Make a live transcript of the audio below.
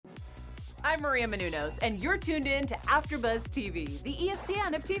I'm Maria Menounos, and you're tuned in to AfterBuzz TV, the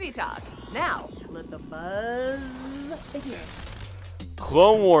ESPN of TV talk. Now, let the buzz begin.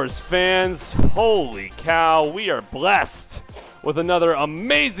 Clone Wars fans, holy cow, we are blessed with another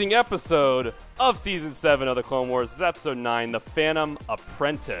amazing episode of Season 7 of the Clone Wars. This is Episode 9, The Phantom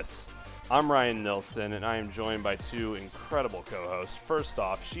Apprentice. I'm Ryan Nilsen, and I am joined by two incredible co-hosts. First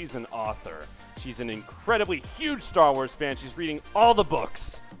off, she's an author. She's an incredibly huge Star Wars fan. She's reading all the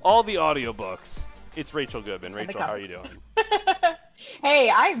books, all the audiobooks. It's Rachel Goodman. Rachel, how are you doing?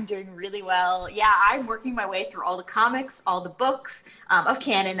 Hey, I'm doing really well. Yeah, I'm working my way through all the comics, all the books, of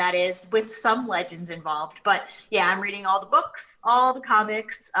canon, that is, with some legends involved. But yeah, I'm reading all the books, all the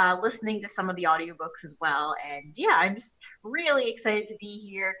comics, listening to some of the audiobooks as well. And yeah, I'm just really excited to be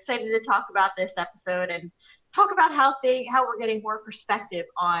here, excited to talk about this episode and talk about how we're getting more perspective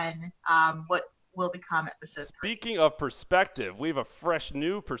on what will become episode 3. Speaking of perspective, we have a fresh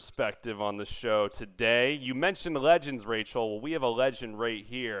new perspective on the show today. You mentioned legends, Rachel. Well, we have a legend right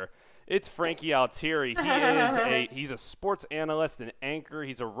here. It's Frankie Alteri. He's a sports analyst and anchor.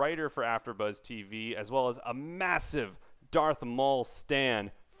 He's a writer for AfterBuzz TV, as well as a massive Darth Maul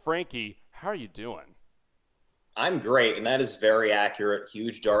stan. Frankie, how are you doing? I'm great, and that is very accurate.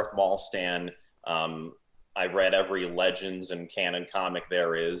 Huge Darth Maul stan. I read every Legends and canon comic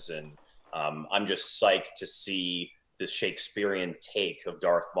there is, and I'm just psyched to see this Shakespearean take of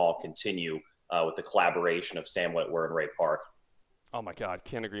Darth Maul continue with the collaboration of Sam Witwer and Ray Park. Oh my God,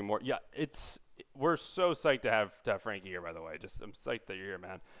 can't agree more. Yeah, we're so psyched to have Frankie here. By the way, I'm psyched that you're here,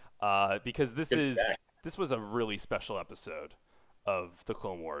 man. Because this was a really special episode of the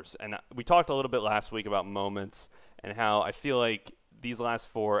Clone Wars, and we talked a little bit last week about moments and how I feel like these last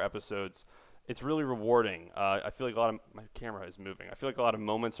 4 episodes, it's really rewarding. I feel like my camera is moving. I feel like a lot of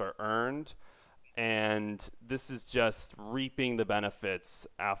moments are earned, and this is just reaping the benefits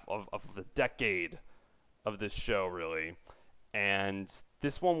of the decade of this show, really. And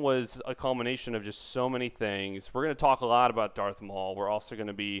this one was a culmination of just so many things. We're going to talk a lot about Darth Maul. We're also going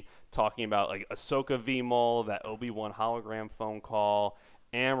to be talking about like Ahsoka v. Maul, that Obi-Wan hologram phone call,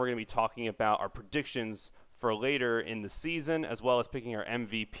 and we're going to be talking about our predictions for later in the season, as well as picking our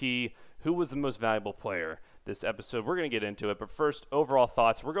MVP. Who was the most valuable player this episode? We're going to get into it, but first, overall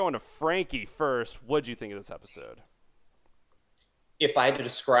thoughts. We're going to Frankie first. What did you think of this episode? If I had to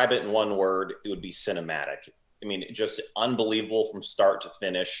describe it in one word, it would be cinematic. I mean, just unbelievable from start to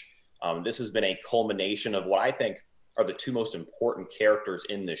finish. This has been a culmination of what I think are the 2 most important characters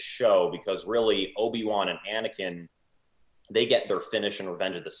in this show, because really Obi-Wan and Anakin, they get their finish in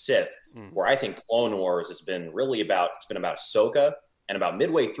Revenge of the Sith, where I think Clone Wars has been really about Ahsoka, and about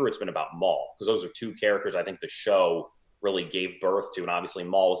midway through, it's been about Maul, because those are 2 characters I think the show really gave birth to. And obviously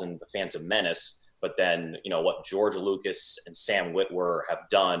Maul was in The Phantom Menace, but then, what George Lucas and Sam Witwer have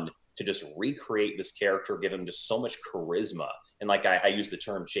done to just recreate this character, give him just so much charisma. And like I use the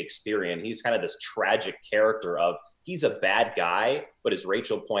term Shakespearean, he's kind of this tragic character of, he's a bad guy, but as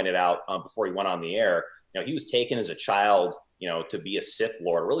Rachel pointed out before he went on the air, he was taken as a child, to be a Sith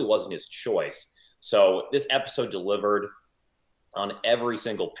Lord. It really wasn't his choice. So this episode delivered on every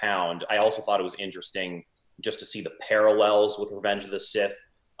single pound. I also thought it was interesting just to see the parallels with Revenge of the Sith.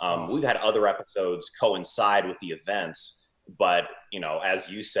 We've had other episodes coincide with the events, but, as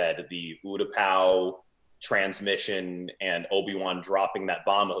you said, the Utapau transmission and Obi-Wan dropping that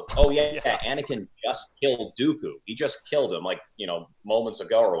bomb of, Anakin just killed Dooku. He just killed him moments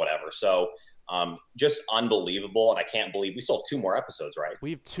ago or whatever. So just unbelievable, and I can't believe we still have 2 more episodes, right?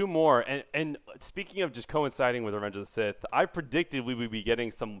 We have 2 more, and speaking of just coinciding with Revenge of the Sith, I predicted we would be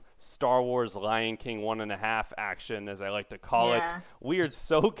getting some Star Wars Lion King 1.5 action, as I like to call it. We are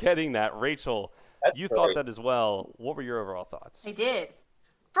so getting that. Rachel, you thought that as well. What were your overall thoughts? I did.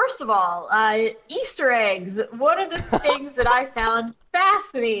 First of all, Easter eggs. One of the things that I found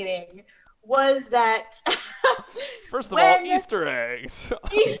fascinating was that first of all, Easter eggs.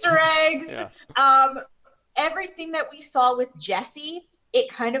 Easter eggs. Yeah. Everything that we saw with Jessi,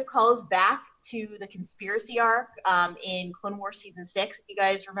 it kind of calls back to the conspiracy arc in Clone Wars Season 6, if you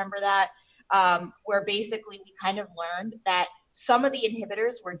guys remember that, where basically we kind of learned that some of the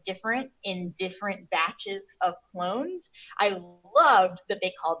inhibitors were different in different batches of clones. I loved that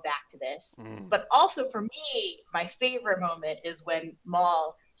they called back to this. But also for me, my favorite moment is when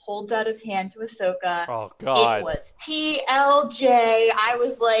Maul holds out his hand to Ahsoka. Oh, God. It was TLJ. I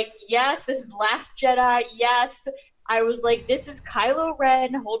was like, yes, this is Last Jedi. Yes. I was like, this is Kylo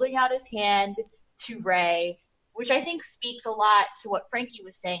Ren holding out his hand to Rey, which I think speaks a lot to what Frankie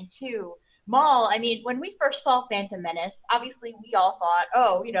was saying, too. Maul, I mean, when we first saw Phantom Menace, obviously we all thought,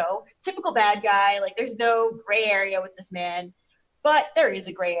 oh, typical bad guy. Like, there's no gray area with this man. But there is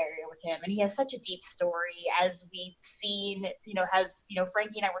a gray area with him, and he has such a deep story, as we've seen,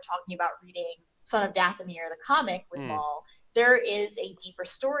 Frankie and I were talking about reading Son of Dathomir, the comic with Maul. There is a deeper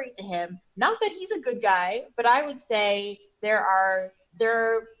story to him. Not that he's a good guy, but I would say there are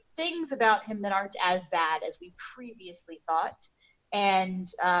things about him that aren't as bad as we previously thought. And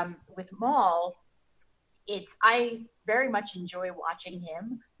with Maul, I very much enjoy watching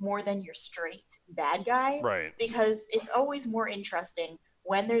him more than your straight bad guy, right? Because it's always more interesting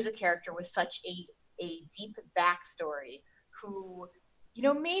when there's a character with such a deep backstory who,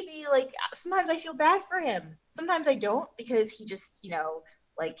 maybe like sometimes I feel bad for him, sometimes I don't, because he just,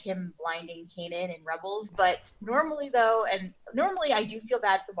 like him blinding Kanan in Rebels. But normally I do feel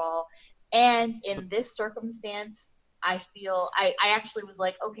bad for Maul, and in this circumstance, I actually was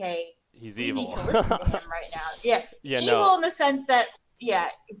like, okay, he's we evil. need to listen to him right now. Yeah, evil in the sense that,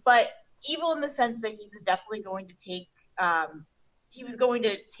 but evil in the sense that he was definitely going to take, over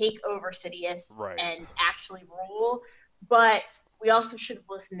Sidious, right, and actually rule. But we also should have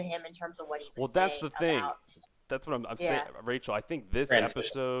listened to him in terms of what he was saying. Well, that's the thing. About, that's what I'm saying, Rachel. I think this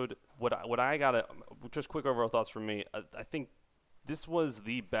episode, what I gotta, just quick overall thoughts from me. I think this was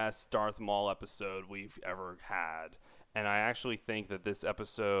the best Darth Maul episode we've ever had, and I actually think that this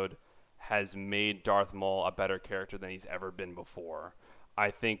episode has made Darth Maul a better character than he's ever been before.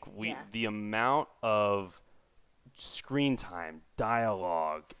 I think the amount of screen time,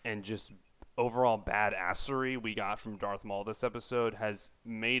 dialogue, and just overall badassery we got from Darth Maul this episode has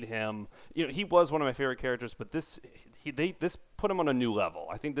made him, he was one of my favorite characters, but this put him on a new level.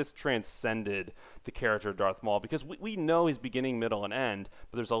 I think this transcended the character of Darth Maul, because we know his beginning, middle, and end,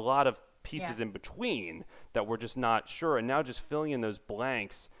 but there's a lot of pieces in between that we're just not sure. And now just filling in those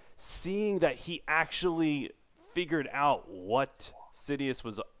blanks, seeing that he actually figured out what Sidious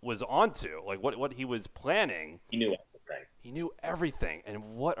was onto, like what he was planning. He knew everything,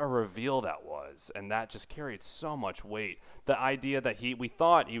 and what a reveal that was, and that just carried so much weight. The idea that we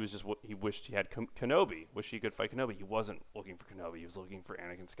thought he wished he had Kenobi, wished he could fight Kenobi. He wasn't looking for Kenobi, he was looking for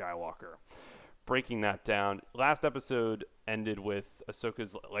Anakin Skywalker. Breaking that down, last episode ended with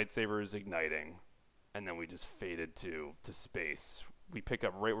Ahsoka's lightsabers igniting, and then we just faded to space. We pick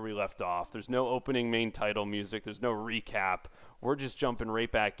up right where we left off. There's no opening main title music. There's no recap. We're just jumping right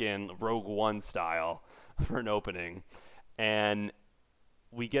back in, Rogue One style, for an opening. And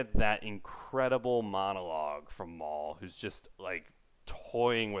we get that incredible monologue from Maul, who's just like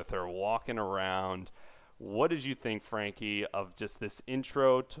toying with her, walking around. What did you think, Frankie, of just this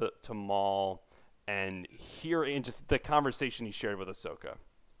intro to Maul and hearing just the conversation he shared with Ahsoka?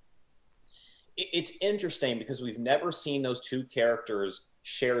 It's interesting because we've never seen those two characters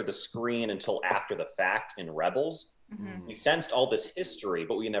share the screen until after the fact in Rebels. Mm-hmm. We sensed all this history,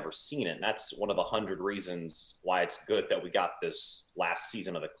 but we had never seen it. And that's one of the 100 reasons why it's good that we got this last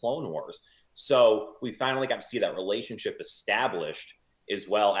season of the Clone Wars. So we finally got to see that relationship established, as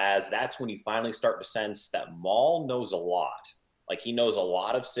well as that's when you finally start to sense that Maul knows a lot. Like, he knows a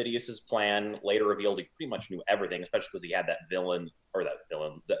lot of Sidious's plan. Later revealed he pretty much knew everything, especially because he had that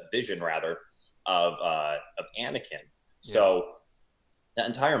vision of Anakin. Yeah. So that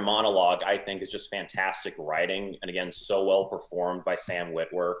entire monologue, I think, is just fantastic writing, and again, so well performed by Sam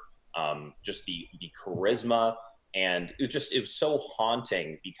Witwer. Just the charisma, and it was so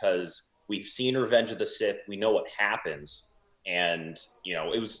haunting because we've seen Revenge of the Sith, we know what happens, and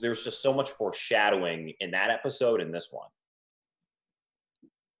there's just so much foreshadowing in that episode and this one.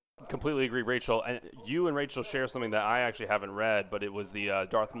 Completely agree, Rachel. And you and Rachel share something that I actually haven't read, but it was the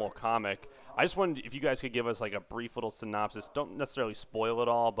Darth Maul comic. I just wondered if you guys could give us like a brief little synopsis. Don't necessarily spoil it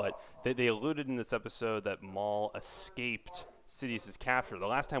all, but they alluded in this episode that Maul escaped Sidious's capture. The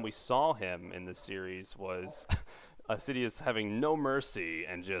last time we saw him in this series was Sidious having no mercy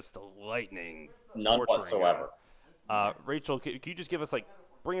and just lightning. None whatsoever. Rachel, can you just give us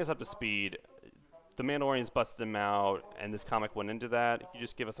bring us up to speed? The Mandalorians busted him out, and this comic went into that. Can you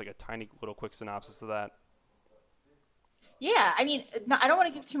just give us a tiny little quick synopsis of that? Yeah, I mean, I don't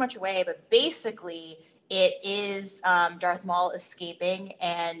want to give too much away, but basically it is Darth Maul escaping,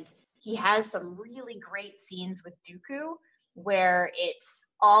 and he has some really great scenes with Dooku where it's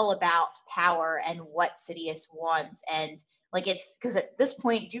all about power and what Sidious wants. And it's because at this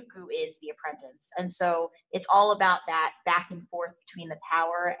point, Dooku is the apprentice. And so it's all about that back and forth between the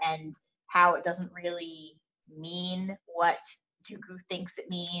power and how it doesn't really mean what Dooku thinks it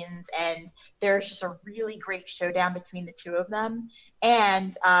means, and there's just a really great showdown between the two of them.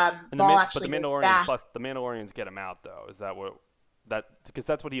 And Maul actually goes back. Plus, the Mandalorians get him out, though. Is that because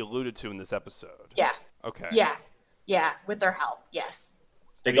that's what he alluded to in this episode? Yeah. Okay. Yeah, with their help. Yes.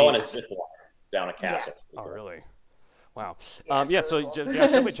 They go on a zip line down a castle. Yeah. Oh, really? Wow. Yeah, So really cool.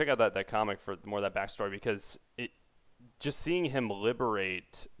 definitely check out that comic for more of that backstory, because just seeing him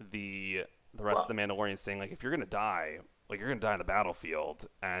liberate the rest of the Mandalorians, saying like, if you're gonna die, like you're gonna die on the battlefield,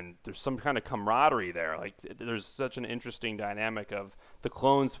 and there's some kind of camaraderie there. Like there's such an interesting dynamic of the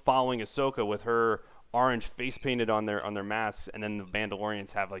clones following Ahsoka with her orange face painted on their masks, and then the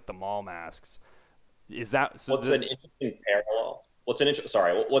Mandalorians have like the Maul masks. Is that so? What's an interesting parallel? What's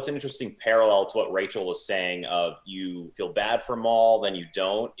an interesting parallel to what Rachel was saying of you feel bad for Maul, then you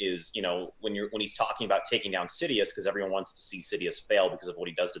don't, is, you know, when he's talking about taking down Sidious, because everyone wants to see Sidious fail because of what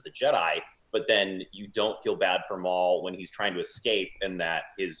he does to the Jedi, but then you don't feel bad for Maul when he's trying to escape, and that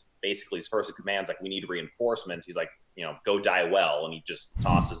his first command's like, we need reinforcements. He's like, you know, go die well, and he just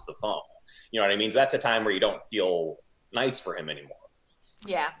tosses the phone. You know what I mean? So that's a time where you don't feel nice for him anymore.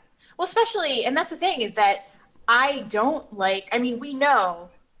 Yeah. Well, especially, and that's the thing, is that I don't like, I mean, we know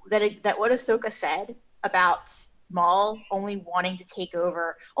that what Ahsoka said about Maul only wanting to take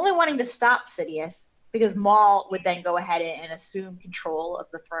over, only wanting to stop Sidious, because Maul would then go ahead and assume control of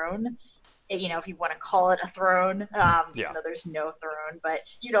the throne. You know, if you want to call it a throne, even though there's no throne, but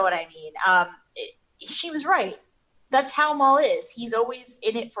you know what I mean. She was right. That's how Maul is. He's always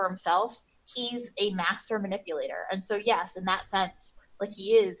in it for himself. He's a master manipulator. And so, yes, in that sense, like,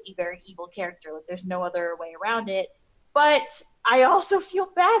 he is a very evil character. Like, there's no other way around it. But I also feel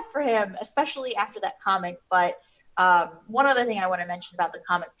bad for him, especially after that comic. But one other thing I want to mention about the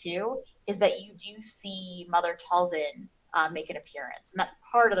comic, too, is that you do see Mother Talzin make an appearance. And that's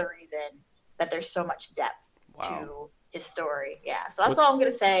part of the reason that there's so much depth to his story. Yeah, so that's all I'm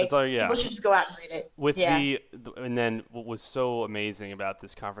going to say. People should just go out and read it. And then what was so amazing about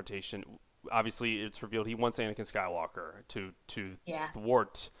this confrontation, obviously it's revealed he wants Anakin Skywalker to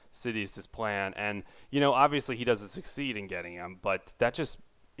thwart Sidious' plan, and you know, obviously he doesn't succeed in getting him, but that just,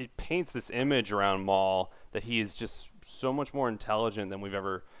 it paints this image around Maul that he is just so much more intelligent than we've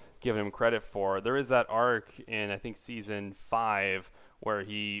ever given him credit for. There is that arc in, I think, season 5 where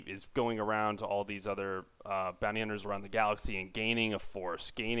he is going around to all these other bounty hunters around the galaxy and gaining a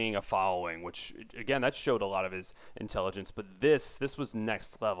force, gaining a following, which, again, that showed a lot of his intelligence. But this was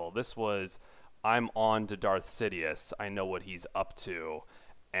next level. This was, I'm on to Darth Sidious. I know what he's up to.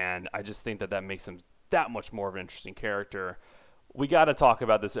 And I just think that makes him that much more of an interesting character. We got to talk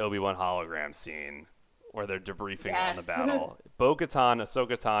about this Obi-Wan hologram scene where they're debriefing on the battle. Bo-Katan,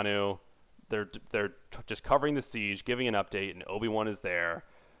 Ahsoka Tano, they're just covering the siege, giving an update, and Obi-Wan is there.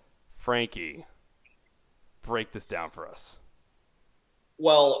 Frankie, break this down for us.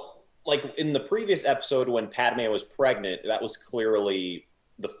 Well, like in the previous episode when Padme was pregnant, that was clearly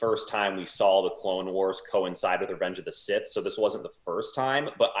the first time we saw the Clone Wars coincide with Revenge of the Sith. So this wasn't the first time,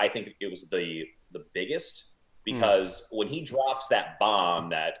 but I think it was the biggest, because when he drops that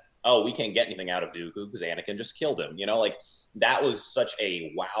bomb that, oh, we can't get anything out of Dooku because Anakin just killed him, you know, like that was such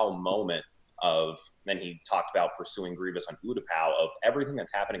a wow moment. Then he talked about pursuing Grievous on Utapau, of everything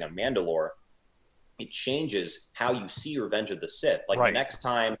that's happening on Mandalore. It changes how you see Revenge of the Sith. Like the next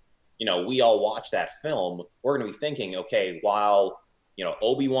time, you know, we all watch that film, we're going to be thinking, okay, while, you know,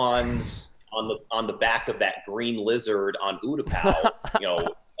 Obi-Wan's on the back of that green lizard on Utapau, you know,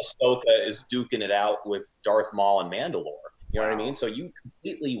 Ahsoka is duking it out with Darth Maul and Mandalore. You know what I mean? So you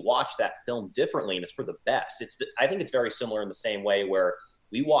completely watch that film differently, and it's for the best. I think it's very similar in the same way where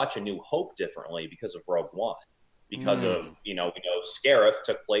we watch A New Hope differently because of Rogue One, because of, you know, Scarif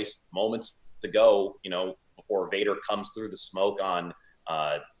took place moments ago, you know, before Vader comes through the smoke on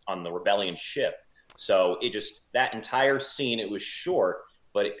the Rebellion ship. So it just, that entire scene, it was short,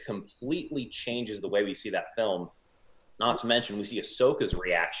 but it completely changes the way we see that film. Not to mention, we see Ahsoka's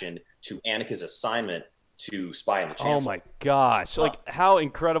reaction to Anakin's assignment to spy on the Chancellor. Oh my gosh. Like, how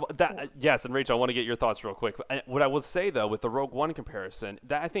incredible that. Yes, and Rachel, I want to get your thoughts real quick. What I will say, though, with the Rogue One comparison,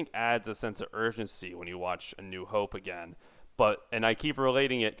 that I think adds a sense of urgency when you watch A New Hope again. And I keep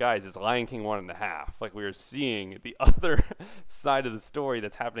relating it, guys, is Lion King 1.5. Like, we are seeing the other side of the story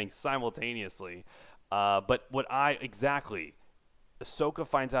that's happening simultaneously. But Ahsoka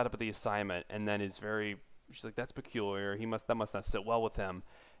finds out about the assignment and then she's like, that's peculiar. That must not sit well with him.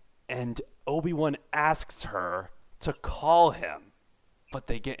 And Obi-Wan asks her to call him, but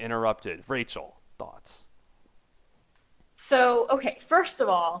they get interrupted. Rachel, thoughts? So, okay, first of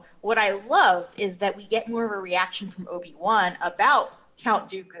all, what I love is that we get more of a reaction from Obi-Wan about Count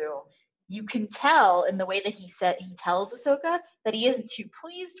Dooku. You can tell in the way that he tells Ahsoka that he isn't too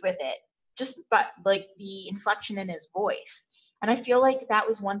pleased with it, just by like the inflection in his voice. And I feel like that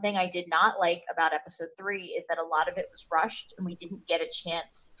was one thing I did not like about episode 3, is that a lot of it was rushed and we didn't get a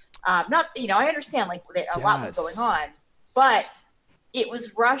chance. I understand like a lot was going on, but it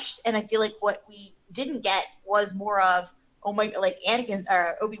was rushed. And I feel like what we didn't get was more of, oh my, like Anakin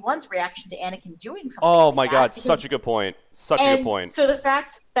or Obi-Wan's reaction to Anakin doing something. Oh like my that, God, because, such a good point. Such a good point. So the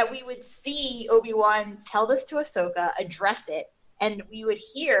fact that we would see Obi-Wan tell this to Ahsoka, address it, and we would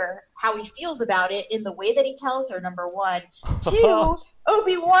hear how he feels about it in the way that he tells her, number one. Two,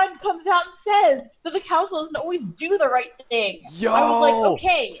 Obi-Wan comes out and says that the council doesn't always do the right thing. Yo! I was like,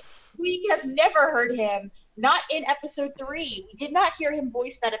 okay, we have never heard him, not in episode 3. We did not hear him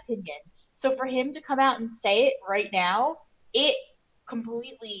voice that opinion. So for him to come out and say it right now, it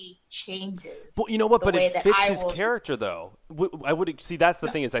completely changes. Well, you know what? But it fits his character, though. I would see. That's the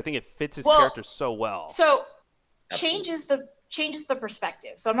thing is, I think it fits his character so well. So changes the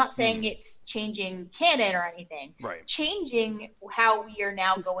perspective. So I'm not saying it's changing canon or anything. Right. Changing how we are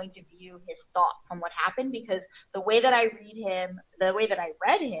now going to view his thoughts on what happened, because the way that I read him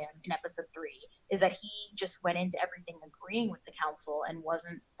in episode 3 is that he just went into everything agreeing with the council and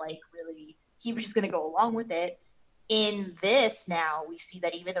wasn't like really. He was just going to go along with it. In this, now we see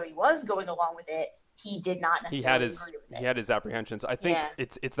that even though he was going along with it, he did not necessarily agree with it. He had his apprehensions. I think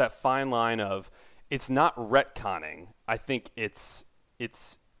it's that fine line of, it's not retconning. I think it's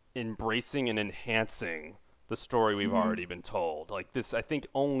embracing and enhancing the story we've already been told. Like this, I think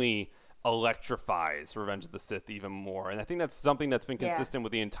only electrifies Revenge of the Sith even more. And I think that's something that's been consistent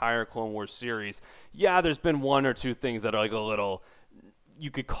with the entire Clone Wars series. Yeah, there's been one or two things that are like a little,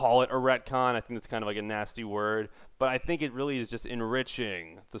 you could call it a retcon. I think that's kind of like a nasty word, but I think it really is just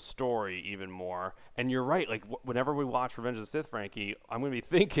enriching the story even more. And you're right, like whenever we watch Revenge of the Sith, Frankie, I'm going to be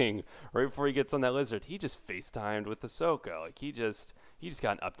thinking right before he gets on that lizard, he just FaceTimed with Ahsoka. Like he just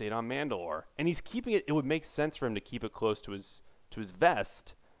got an update on Mandalore, and he's keeping it. It would make sense for him to keep it close to his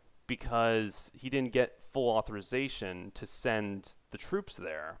vest because he didn't get full authorization to send the troops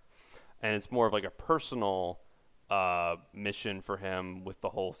there, and it's more of like a personal mission for him with the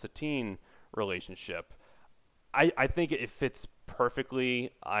whole Satine relationship. I think it fits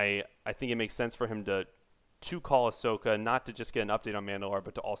perfectly. I think it makes sense for him to call Ahsoka, not to just get an update on Mandalore,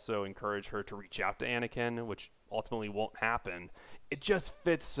 but to also encourage her to reach out to Anakin, which ultimately won't happen. It just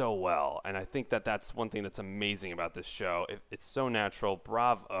fits so well, and I think that's one thing that's amazing about this show. It's so natural.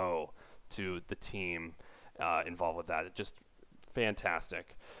 Bravo to the team involved with that. It's just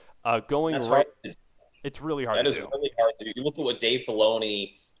fantastic. It's really hard to do. That is really hard to do. You look at what Dave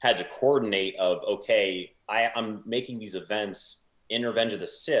Filoni had to coordinate of, okay, I'm making these events in Revenge of the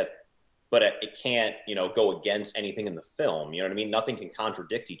Sith, but it can't, go against anything in the film. You know what I mean? Nothing can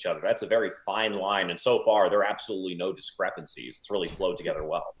contradict each other. That's a very fine line. And so far, there are absolutely no discrepancies. It's really flowed together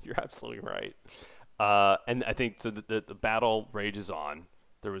well. You're absolutely right. And I think so the battle rages on.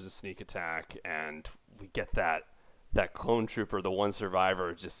 There was a sneak attack, and we get that clone trooper, the one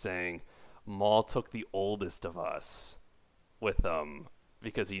survivor, just saying, Maul took the oldest of us with them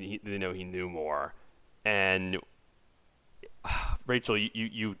because he knew more. And Rachel,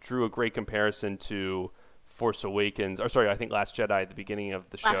 you drew a great comparison to Force Awakens. Or sorry, I think Last Jedi at the beginning of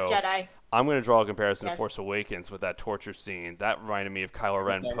the show. Last Jedi. I'm going to draw a comparison to Force Awakens with that torture scene. That reminded me of Kylo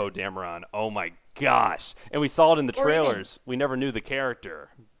Ren, Poe Dameron. Oh my gosh. And we saw it in the trailers. We never knew the character,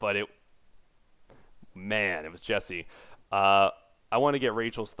 but it was Jessi. I want to get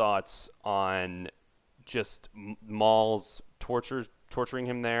Rachel's thoughts on just Maul's torturing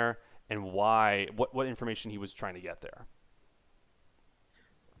him there, and why, what information he was trying to get there.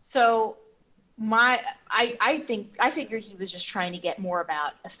 So I figured he was just trying to get more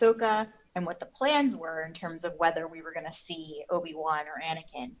about Ahsoka and what the plans were in terms of whether we were going to see Obi-Wan or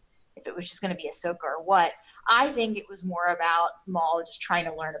Anakin, if it was just going to be Ahsoka or what. I think it was more about Maul just trying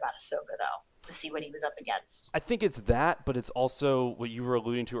to learn about Ahsoka, though, to see what he was up against. I think it's that, but it's also what you were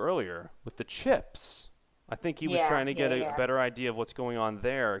alluding to earlier with the chips. I think he was trying to get a better idea of what's going on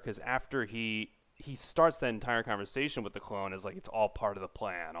there, because after he starts that entire conversation with the clone as like it's all part of the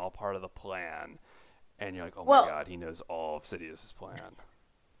plan, and you're like, oh my God, he knows all of Sidious's plan.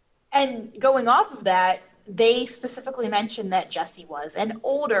 And going off of that, they specifically mentioned that Jessi was an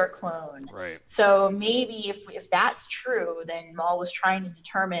older clone. Right. So maybe if that's true, then Maul was trying to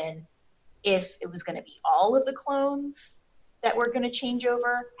determine if it was going to be all of the clones that were going to change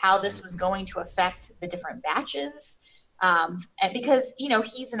over, how this was going to affect the different batches. And because,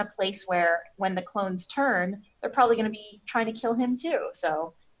 he's in a place where when the clones turn, they're probably going to be trying to kill him too.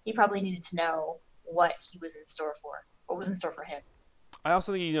 So he probably needed to know what was in store for him. I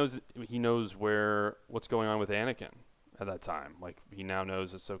also think he knows what's going on with Anakin at that time. Like, he now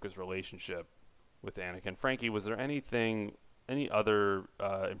knows Ahsoka's relationship with Anakin. Frankie, was there any other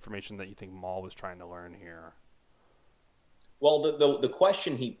information that you think Maul was trying to learn here? Well, the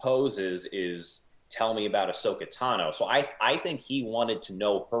question he poses is, tell me about Ahsoka Tano. So I think he wanted to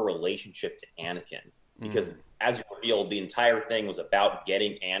know her relationship to Anakin, because as you revealed, the entire thing was about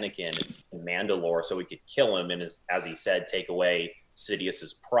getting Anakin in Mandalore so he could kill him and, as he said, take away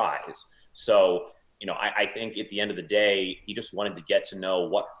Sidious's prize. So, you know, I think at the end of the day, he just wanted to get to know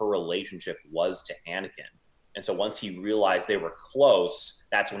what her relationship was to Anakin. And so once he realized they were close,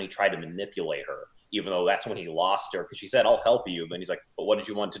 that's when he tried to manipulate her, even though that's when he lost her, because she said, I'll help you. Then he's like, but what did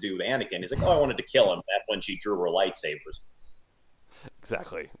you want to do with Anakin? He's like, oh, I wanted to kill him. That's when she drew her lightsabers.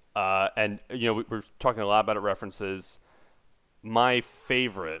 Exactly. And, you know, we're talking a lot about references. My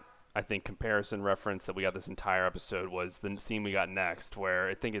favorite, I think, comparison reference that we got this entire episode was the scene we got next, where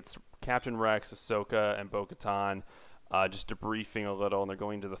I think it's Captain Rex, Ahsoka, and Bo-Katan just debriefing a little, and they're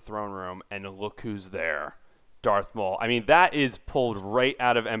going to the throne room, and look who's there. Darth Maul. I mean, that is pulled right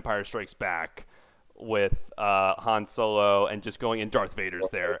out of Empire Strikes Back with Han Solo and just going, and Darth Vader's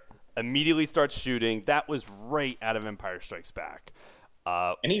there. Immediately starts shooting. That was right out of Empire Strikes Back.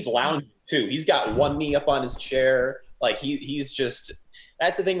 And he's lounging, too. He's got one knee up on his chair. Like, he's just...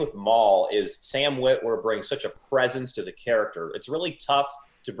 That's the thing with Maul, is Sam Witwer brings such a presence to the character. It's really tough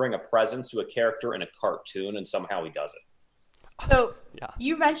to bring a presence to a character in a cartoon, and somehow he does it. So,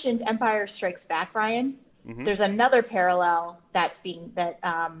 You mentioned Empire Strikes Back, Ryan. Mm-hmm. There's another parallel that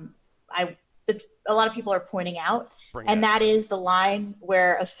a lot of people are pointing out, that is the line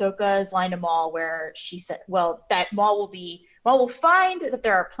where Ahsoka's line to Maul, where she said, well, that Maul will find that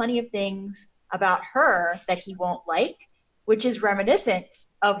there are plenty of things about her that he won't like, which is reminiscent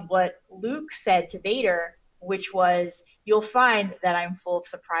of what Luke said to Vader, which was, you'll find that I'm full of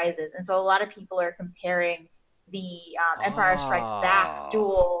surprises. And so a lot of people are comparing the Empire Strikes Back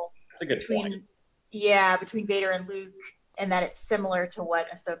duel between Vader and Luke, and that it's similar to what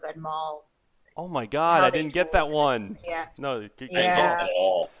Ahsoka and Maul. Oh my God, I didn't get that one. Yeah. No, I didn't get that at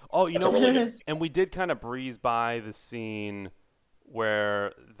all. Oh, you know, and we did kind of breeze by the scene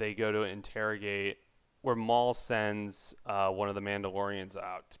where they go to interrogate, where Maul sends one of the Mandalorians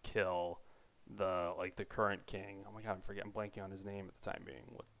out to kill the current king. Oh my God, I'm blanking on his name at the time being.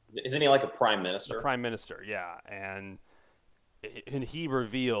 Isn't he like a prime minister? The prime minister, yeah. And he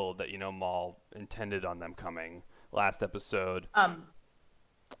revealed that, you know, Maul intended on them coming last episode.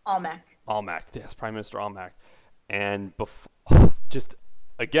 Almec, yes, Prime Minister Almec. And just,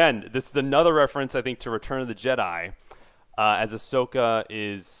 again, this is another reference, I think, to Return of the Jedi. As Ahsoka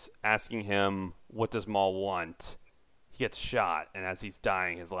is asking him, what does Maul want? He gets shot, and as he's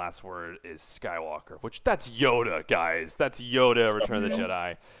dying, his last word is Skywalker, which, that's Yoda, guys. That's Yoda, Return of the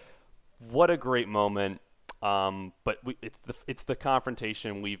Jedi. What a great moment. But it's the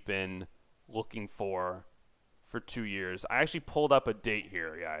confrontation we've been looking for 2 years. I actually pulled up a date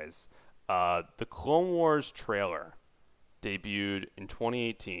here, guys. The Clone Wars trailer debuted in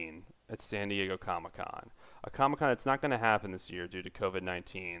 2018 at San Diego Comic-Con. A Comic-Con that's not going to happen this year due to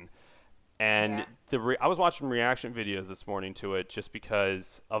COVID-19. And I was watching reaction videos this morning to it just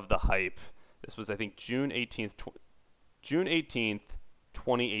because of the hype. This was, I think, June 18th,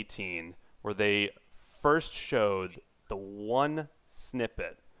 2018, where they first showed the one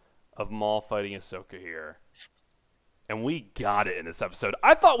snippet of Maul fighting Ahsoka here. And we got it in this episode.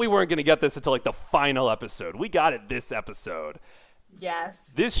 I thought we weren't going to get this until like the final episode. We got it this episode.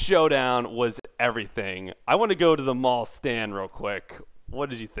 Yes. This showdown was everything. I want to go to the Maul stand real quick. What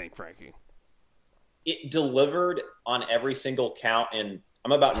did you think, Frankie? It delivered on every single count, and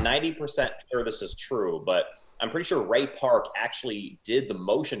I'm about 90% sure this is true, but I'm pretty sure Ray Park actually did the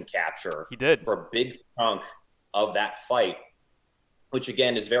motion capture. He did. For a big chunk of that fight, which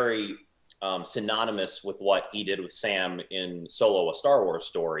again is very synonymous with what he did with Sam in Solo: A Star Wars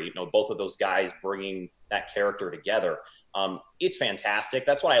Story. You know, both of those guys bringing that character together. It's fantastic.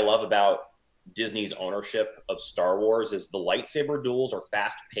 That's what I love about Disney's ownership of Star Wars, is the lightsaber duels are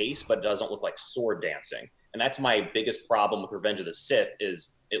fast paced, but it doesn't look like sword dancing. And that's my biggest problem with Revenge of the Sith,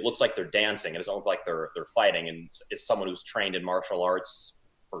 is it looks like they're dancing. It doesn't look like they're fighting. And as someone who's trained in martial arts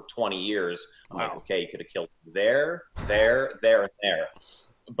for 20 years, I'm like, okay, you could have killed there, and there.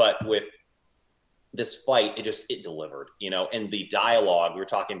 But with this fight, it delivered, you know. And the dialogue, we were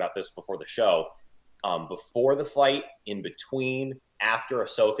talking about this before the show, before the fight, in between, after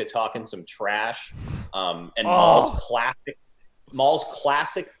Ahsoka talking some trash, and Maul's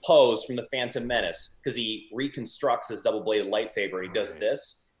classic pose from the Phantom Menace, because he reconstructs his double-bladed lightsaber and he does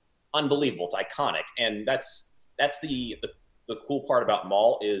this. Unbelievable. It's iconic. And that's the cool part about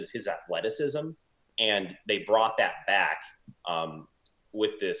Maul, is his athleticism, and they brought that back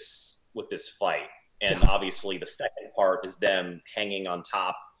with this fight. And obviously the second part is them hanging on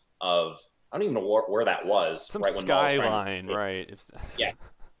top of, I don't even know where that was. Some right, skyline, right? Yeah,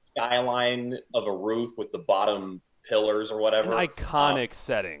 skyline of a roof with the bottom pillars or whatever. An iconic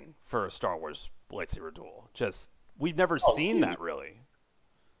setting for a Star Wars lightsaber duel. Just we've never seen that really.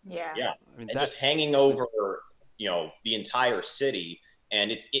 Yeah. Yeah. I mean, and just hanging over, the entire city.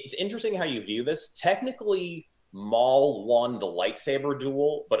 And it's interesting how you view this. Technically, Maul won the lightsaber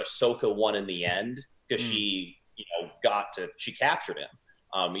duel, but Ahsoka won in the end because she captured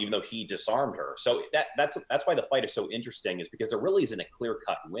him, even though he disarmed her. So that's why the fight is so interesting, is because there really isn't a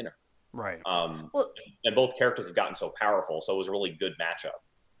clear-cut winner. Right. And both characters have gotten so powerful, so it was a really good matchup.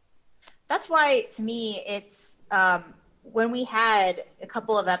 That's why, to me, it's when we had a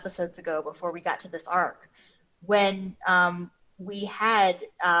couple of episodes ago before we got to this arc, when we had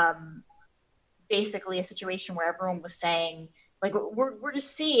basically a situation where everyone was saying, like, we're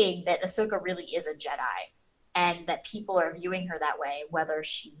just seeing that Ahsoka really is a Jedi, and that people are viewing her that way, whether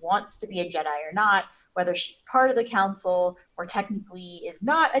she wants to be a Jedi or not, whether she's part of the council or technically is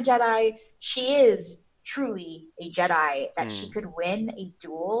not a Jedi. She is truly a Jedi, that she could win a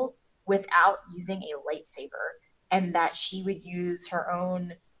duel without using a lightsaber, and that she would use her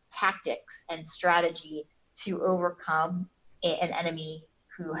own tactics and strategy to overcome an enemy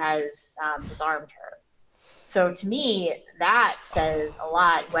who has disarmed her. So to me, that says a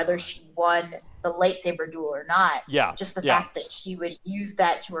lot, whether she won the lightsaber duel or not. Yeah. Just the fact that she would use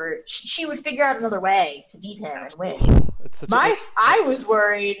that to her, she would figure out another way to beat him and win. I was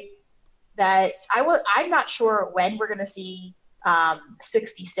worried that I'm not sure when we're going to see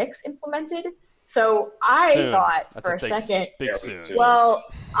 66 implemented. So I thought for a second. Big soon. Well,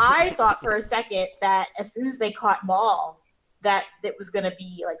 I thought for a second that as soon as they caught Maul, that it was going to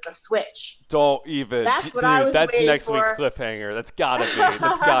be like the switch. Don't even. That's what I was That's waiting next for. week's cliffhanger. That's gotta be.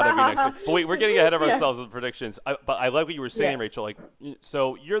 That's gotta be next week. But wait, we're getting ahead of ourselves with predictions. But I like what you were saying, Rachel. Like,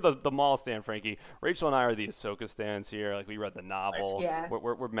 so you're the Maul stan, Frankie. Rachel and I are the Ahsoka stans here. Like, we read the novel. Yeah.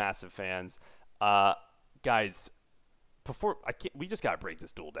 We're massive fans. Guys, we just gotta break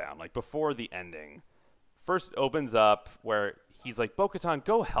this duel down. Like, before the ending, first opens up where he's like, Bo-Katan,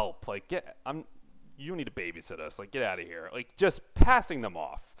 go help. Like, you don't need to babysit us. Like, get out of here. Like, just passing them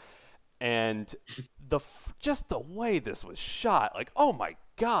off. And just the way this was shot, like, oh my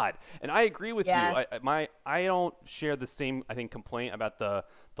God. And I agree with you. I don't share the same, I think, complaint about the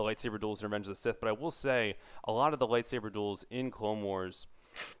lightsaber duels in Revenge of the Sith, but I will say a lot of the lightsaber duels in Clone Wars,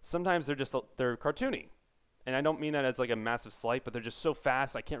 sometimes they're cartoony. And I don't mean that as like a massive slight, but they're just so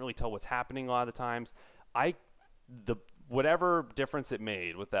fast, I can't really tell what's happening a lot of the times. Whatever difference it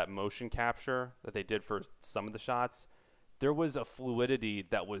made with that motion capture that they did for some of the shots, there was a fluidity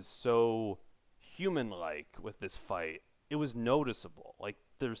that was so human-like with this fight. It was noticeable. Like,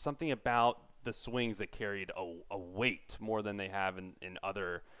 there's something about the swings that carried a weight more than they have in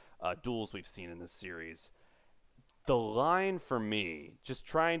other duels we've seen in this series. The line for me, just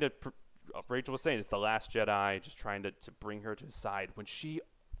trying to, Rachel was saying, it's the Last Jedi, just trying to bring her to his side. When she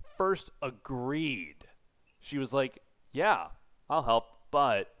first agreed, she was like, yeah, I'll help,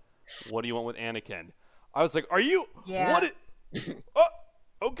 but what do you want with Anakin? I was like, are you? Yeah.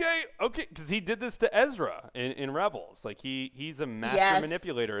 Okay, because he did this to Ezra in Rebels. Like, he's a master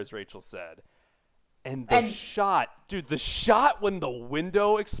manipulator, as Rachel said. And the shot when the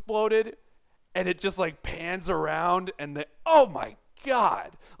window exploded, and it just like pans around, and oh my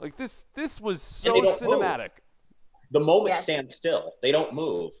God, like this was so cinematic. Move. The moment stands still. They don't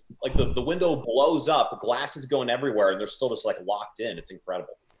move. Like the window blows up, glass is going everywhere, and they're still just like locked in. It's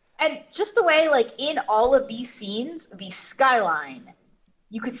incredible. And just the way, like, in all of these scenes, the skyline,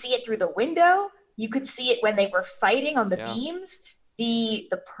 you could see it through the window. You could see it when they were fighting on the beams.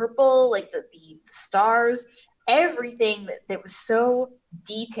 The purple, like the stars, everything that was so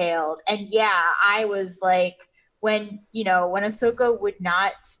detailed. And I was like, when Ahsoka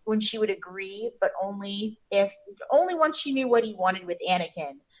when she would agree, but only once she knew what he wanted with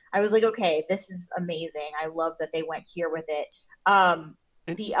Anakin, I was like, okay, this is amazing. I love that they went here with it.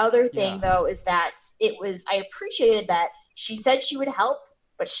 The other thing though is that I appreciated that she said she would help,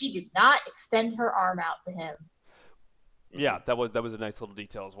 but she did not extend her arm out to him. Yeah, that was a nice little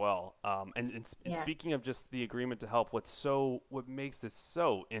detail as well. And speaking of just the agreement to help, what makes this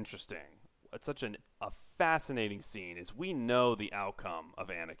so interesting, it's such a fascinating scene, is we know the outcome of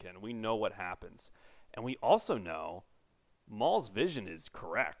Anakin. We know what happens. And we also know Maul's vision is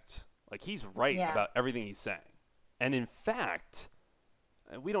correct. Like, he's right about everything he's saying. And in fact,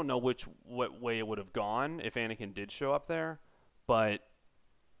 we don't know what way it would have gone if Anakin did show up there, but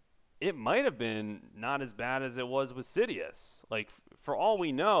it might have been not as bad as it was with Sidious. Like, for all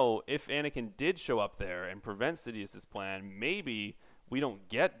we know, if Anakin did show up there and prevent Sidious's plan, maybe we don't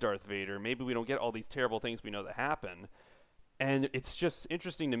get Darth Vader. Maybe we don't get all these terrible things we know that happen. And it's just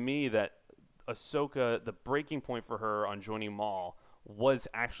interesting to me that Ahsoka, the breaking point for her on joining Maul was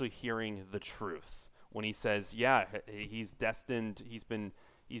actually hearing the truth when he says, yeah, he's destined. He's been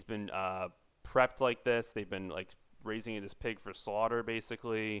prepped like this. They've been like raising this pig for slaughter,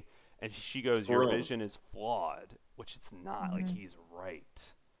 basically. And she goes, your vision is flawed, which it's not. Like, he's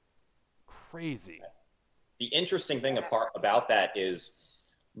right. Crazy. The interesting thing about that is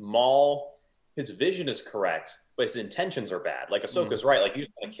Maul, his vision is correct, but his intentions are bad. Like, Ahsoka's right. Like, you're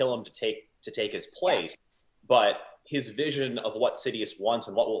just going to kill him to take his place. But his vision of what Sidious wants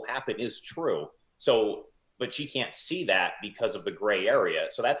and what will happen is true. So, but she can't see that because of the gray area.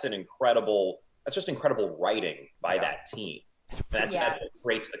 So that's just incredible writing by that team. That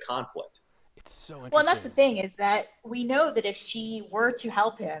creates the conflict. It's so interesting. Well, that's the thing, is that we know that if she were to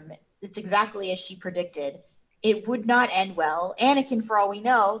help him, it's exactly as she predicted. It would not end well. Anakin, for all we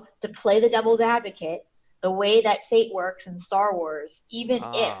know, to play the devil's advocate, the way that fate works in Star Wars, even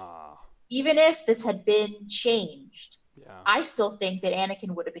if this had been changed, I still think that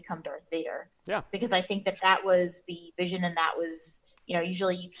Anakin would have become Darth Vader. Yeah. Because I think that was the vision, and that was,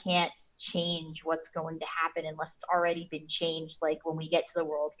 usually you can't change what's going to happen unless it's already been changed. Like when we get to the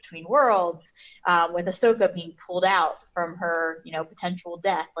world between worlds, with Ahsoka being pulled out from her, potential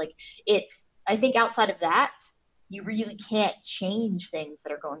death. Like, I think outside of that, you really can't change things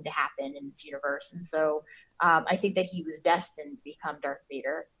that are going to happen in this universe. And so I think that he was destined to become Darth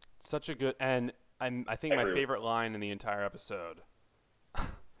Vader. Such a good, and I think my favorite line in the entire episode.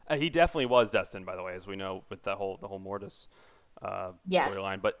 He definitely was destined, by the way, as we know with the whole Mortis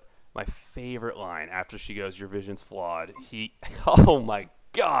storyline. But my favorite line after she goes, "Your vision's flawed." Oh my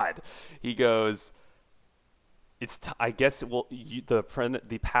God, he goes, I guess the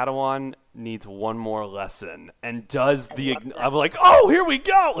Padawan needs one more lesson, and does I'm like, oh, here we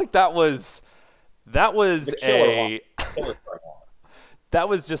go. Like that was that was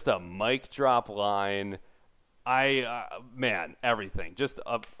just a mic drop line. Man, everything. Just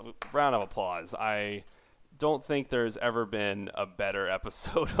a round of applause. I don't think there's ever been a better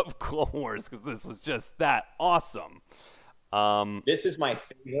episode of Clone Wars, because this was just that awesome. This is my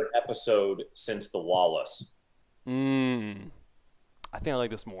favorite episode since the Wallace. I think I like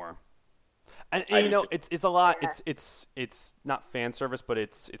this more. And it's a lot. It's not fan service, but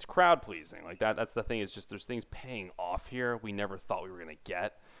it's crowd pleasing. Like that's the thing. Is just there's things paying off here we never thought we were gonna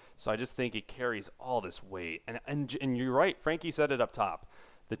get. So I just think it carries all this weight. And you're right. Frankie said it up top.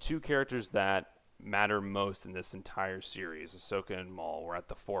 The two characters that matter most in this entire series, Ahsoka and Maul, were at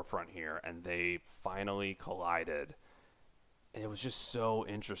the forefront here, and they finally collided. And it was just so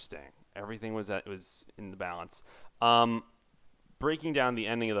interesting. Everything was in the balance. Breaking down the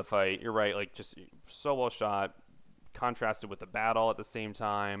ending of the fight, you're right, like just so well shot, contrasted with the battle at the same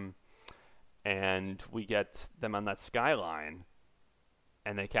time, and we get them on that skyline,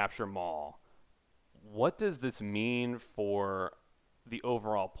 and they capture Maul. What does this mean for the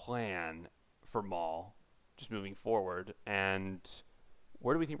overall plan for Maul, just moving forward, and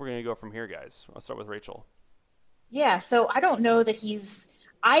where do we think we're going to go from here, guys? I'll start with Rachel. Yeah, so I don't know that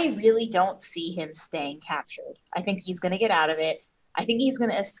I really don't see him staying captured. I think he's going to get out of it. I think he's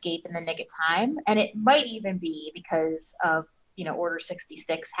going to escape in the nick of time, and it might even be because of, Order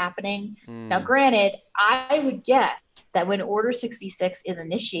 66 happening. Now, granted, I would guess that when Order 66 is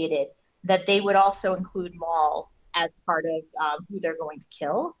initiated, that they would also include Maul as part of who they're going to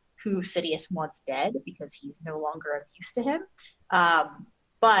kill, who Sidious wants dead because he's no longer of use to him.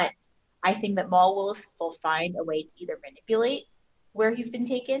 But I think that Maul will find a way to either manipulate where he's been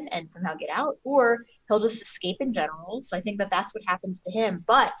taken and somehow get out, or he'll just escape in general. So I think that that's what happens to him.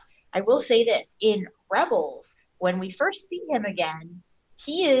 But I will say this, in Rebels, when we first see him again,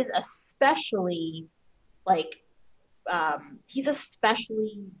 he is especially he's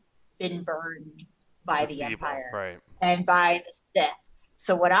especially been burned by the Empire, right, and by the Sith.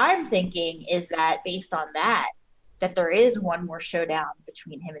 So what I'm thinking is that based on that there is one more showdown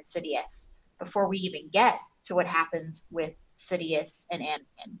between him and Sidious before we even get to what happens with Sidious and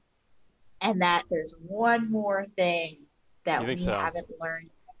Anakin, and that there's one more thing that we haven't learned.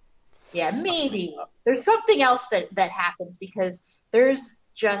 Yeah, maybe there's something else that happens, because there's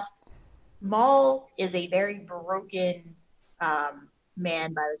just Maul is a very broken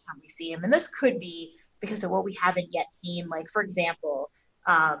man by the time we see him, and this could be because of what we haven't yet seen. Like, for example,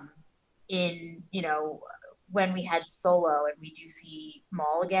 in when we had Solo and we do see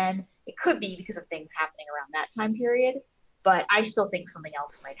Maul again, it could be because of things happening around that time period. But I still think something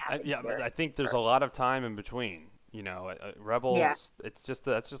else might happen. But I think there's a lot of time in between. Rebels. Yeah. That's just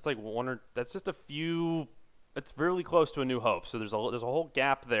a few. It's really close to A New Hope. So there's a whole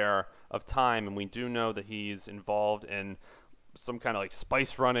gap there of time, and we do know that he's involved in some kind of like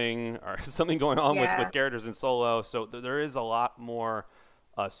spice running or something going on with characters in Solo. So there is a lot more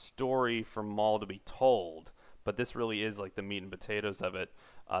story for Maul to be told. But this really is like the meat and potatoes of it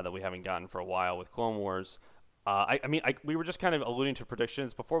that we haven't gotten for a while with Clone Wars. We were just kind of alluding to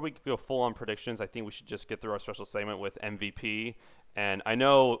predictions. Before we go full on predictions, I think we should just get through our special segment with MVP. And I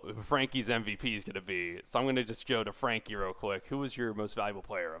know who Frankie's MVP is going to be, so I'm going to just go to Frankie real quick. Who was your most valuable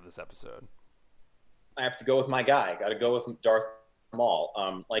player of this episode? I have to go with my guy. Got to go with Darth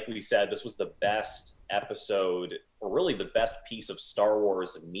Maul. Like we said, this was the best episode, or really the best piece of Star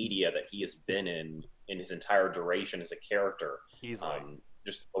Wars media that he has been in his entire duration as a character. Easily.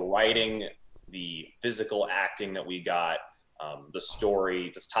 Just the writing, the physical acting that we got, the story,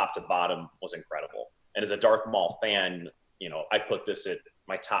 just top to bottom, was incredible. And as a Darth Maul fan, I put this at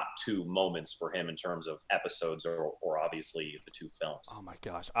my top 2 moments for him in terms of episodes or obviously the 2 films. Oh my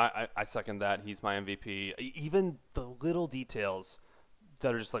gosh. I second that. He's my MVP. Even the little details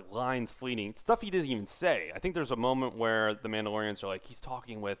that are just like lines fleeting, stuff he doesn't even say. I think there's a moment where the Mandalorians are like, he's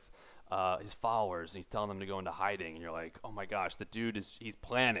talking with his followers, and he's telling them to go into hiding, and you're like, oh my gosh, the dude he's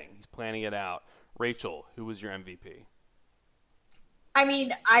planning it out. Rachel, who was your MVP? I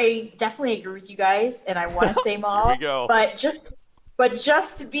mean, I definitely agree with you guys, and I want to say Maul. Here we go. But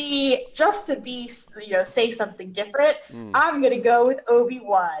just to be, say something different, I'm gonna go with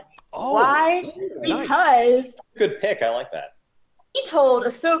Obi-Wan. Oh, why? Nice. Because good pick. I like that. he told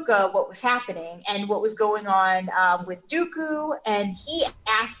Ahsoka what was happening and what was going on with Dooku, and he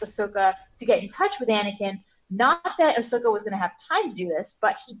asked Ahsoka to get in touch with Anakin. Not that Ahsoka was going to have time to do this,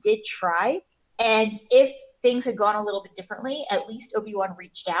 but he did try. And if things had gone a little bit differently, at least Obi-Wan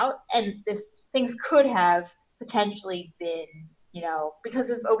reached out, and things could have potentially been,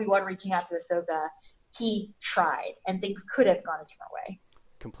 because of Obi-Wan reaching out to Ahsoka, he tried, and things could have gone a different way.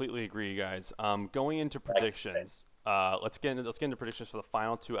 Completely agree, you guys. Going into predictions. Let's get into predictions for the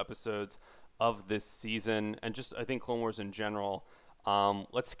final 2 episodes of this season, and just I think Clone Wars in general.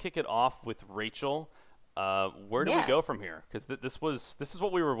 Let's kick it off with Rachel. Where do we go from here? Because this is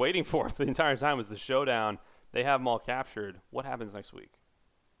what we were waiting for the entire time, was the showdown. They have them all captured. What happens next week?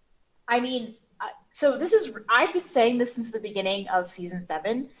 I mean, I've been saying this since the beginning of season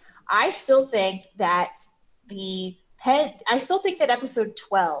 7. I still think that episode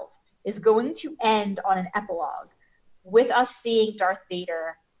 12 is going to end on an epilogue with us seeing Darth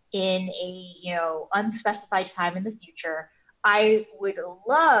Vader in a unspecified time in the future. I would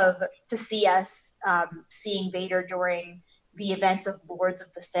love to see us seeing Vader during the events of Lords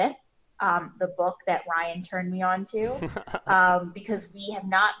of the Sith, the book that Ryan turned me on to, because we have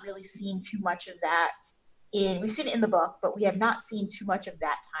not really seen too much of that. We've seen it in the book, but we have not seen too much of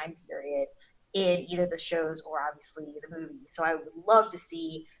that time period in either the shows or obviously the movie. So I would love to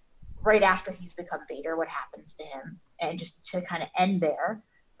see, right after he's become Vader, what happens to him, and just to kind of end there.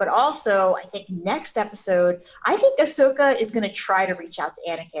 But also, I think next episode, I think Ahsoka is going to try to reach out to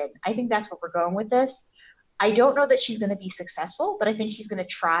Anakin. I think that's where we're going with this. I don't know that she's going to be successful, but I think she's going to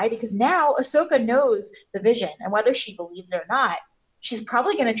try, because now Ahsoka knows the vision, and whether she believes it or not, she's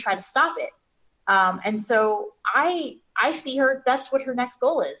probably going to try to stop it. And so I see her, that's what her next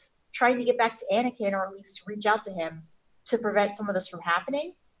goal is, trying to get back to Anakin, or at least to reach out to him to prevent some of this from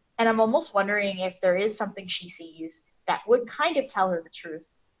happening. And I'm almost wondering if there is something she sees that would kind of tell her the truth,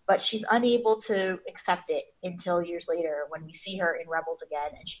 but she's unable to accept it until years later when we see her in Rebels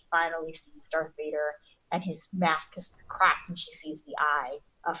again, and she finally sees Darth Vader and his mask has cracked, and she sees the eye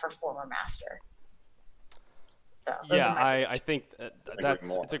of her former master. So, yeah, I think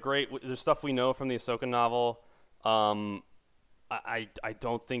it's a great. There's stuff we know from the Ahsoka novel. I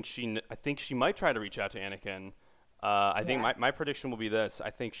don't think I think she might try to reach out to Anakin. I think my prediction will be this.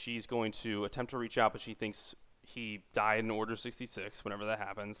 I think she's going to attempt to reach out, but she thinks he died in Order 66, whenever that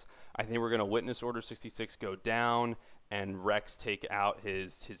happens. I think we're going to witness Order 66 go down, and Rex take out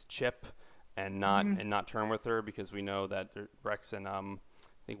his chip and not turn with her, because we know that Rex and I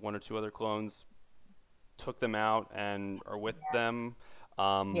think 1 or 2 other clones took them out and are with them.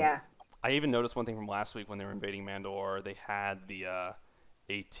 I even noticed one thing from last week when they were invading Mandalore. They had the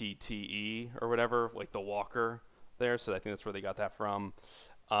ATTE or whatever, like the walker there. So I think that's where they got that from.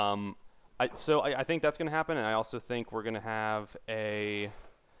 I think that's going to happen. And I also think we're going to have I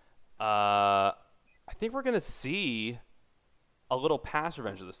think we're going to see a little past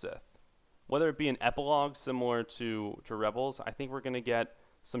Revenge of the Sith. Whether it be an epilogue similar to Rebels, I think we're going to get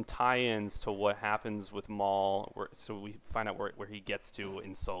some tie-ins to what happens with Maul, so we find out where he gets to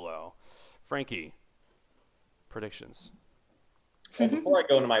in Solo. Frankie, predictions. Well, before I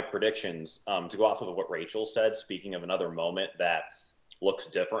go into my predictions, to go off of what Rachel said, speaking of another moment that looks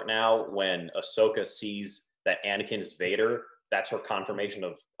different now, when Ahsoka sees that Anakin is Vader, that's her confirmation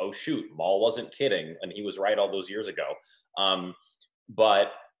of, oh shoot, Maul wasn't kidding, and he was right all those years ago.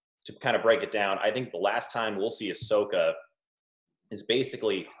 But to kind of break it down, I think the last time we'll see Ahsoka is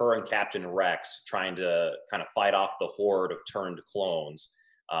basically her and Captain Rex trying to kind of fight off the horde of turned clones.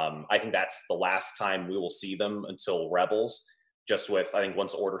 I think that's the last time we will see them until Rebels. Just with, I think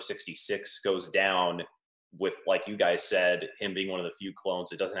once Order 66 goes down, with, like you guys said, him being one of the few clones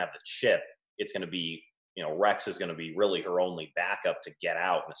that doesn't have the chip, it's going to be, Rex is going to be really her only backup to get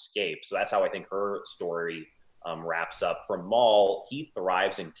out and escape. So that's how I think her story wraps up. From Maul, he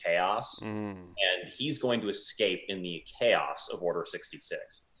thrives in chaos, and he's going to escape in the chaos of Order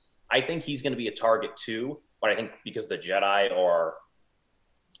 66. I think he's going to be a target too, but I think because the Jedi are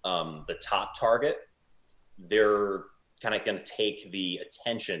the top target, they're kind of going to take the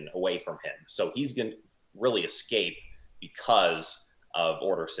attention away from him. So he's going to really escape because of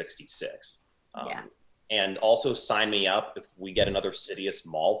Order 66. And also sign me up if we get another Sidious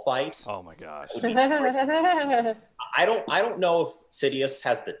Maul fight. Oh my gosh. I don't know if Sidious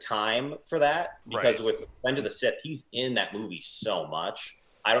has the time for that, because with Revenge of the Sith, he's in that movie so much.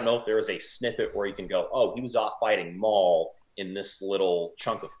 I don't know if there is a snippet where you can go, oh, he was off fighting Maul in this little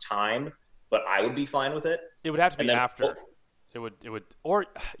chunk of time, but I would be fine with it. It would have to be after. It would, or,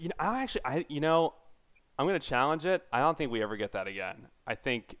 I'm going to challenge it. I don't think we ever get that again. I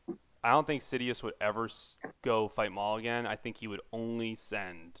don't think Sidious would ever go fight Maul again. I think he would only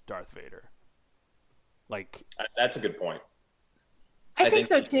send Darth Vader. That's a good point. I think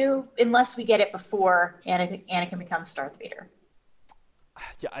so too, unless we get it before Anakin becomes Darth Vader.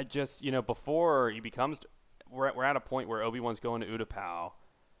 Yeah, I just, before he becomes, we're at a point where Obi-Wan's going to Utapau.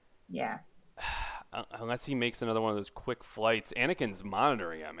 Yeah. Unless he makes another one of those quick flights. Anakin's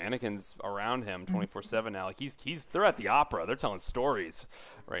monitoring him. Anakin's around him 24/7 now. They're at the opera. They're telling stories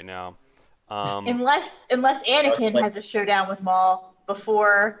right now. Unless Anakin has a showdown with Maul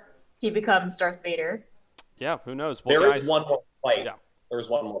before he becomes Darth Vader. Yeah, who knows? There is one more fight. Yeah. There's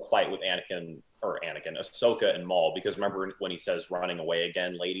one more fight with Ahsoka and Maul, because remember when he says running away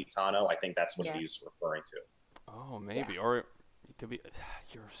again, Lady Tano? I think that's what he's referring to. Oh, maybe. Yeah. Or it could be.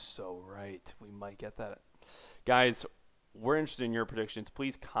 You're so right. We might get that. Guys, we're interested in your predictions.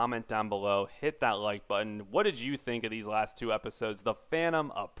 Please comment down below. Hit that like button. What did you think of these last two episodes? The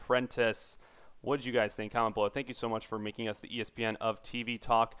Phantom Apprentice. What did you guys think? Comment below. Thank you so much for making us the ESPN of TV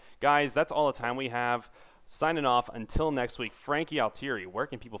Talk. Guys, that's all the time we have. Signing off. Until next week, Frankie Alteri, where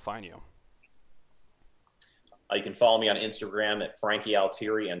can people find you? You can follow me on Instagram at Frankie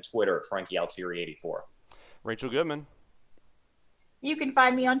Alteri and Twitter at Frankie Alteri84. Rachel Goodman. You can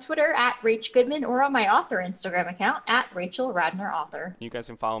find me on Twitter at Rach Goodman, or on my author Instagram account at Rachel Radner Author. You guys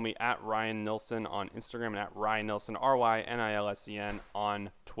can follow me at Ryan Nilsen on Instagram and at Ryan Nilsen, RYNILSEN on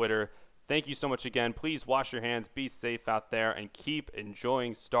Twitter. Thank you so much again. Please wash your hands, be safe out there, and keep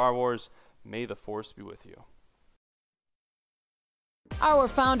enjoying Star Wars. May the Force be with you. Our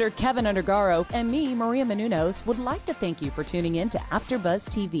founder, Kevin Undergaro, and me, Maria Menounos, would like to thank you for tuning in to AfterBuzz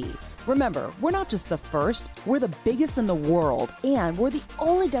TV. Remember, we're not just the first, we're the biggest in the world, and we're the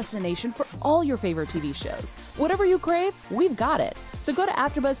only destination for all your favorite TV shows. Whatever you crave, we've got it. So go to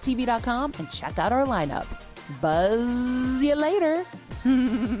AfterBuzzTV.com and check out our lineup. Buzz you later.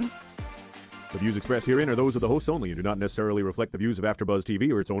 The views expressed herein are those of the hosts only and do not necessarily reflect the views of AfterBuzz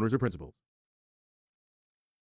TV or its owners or principals.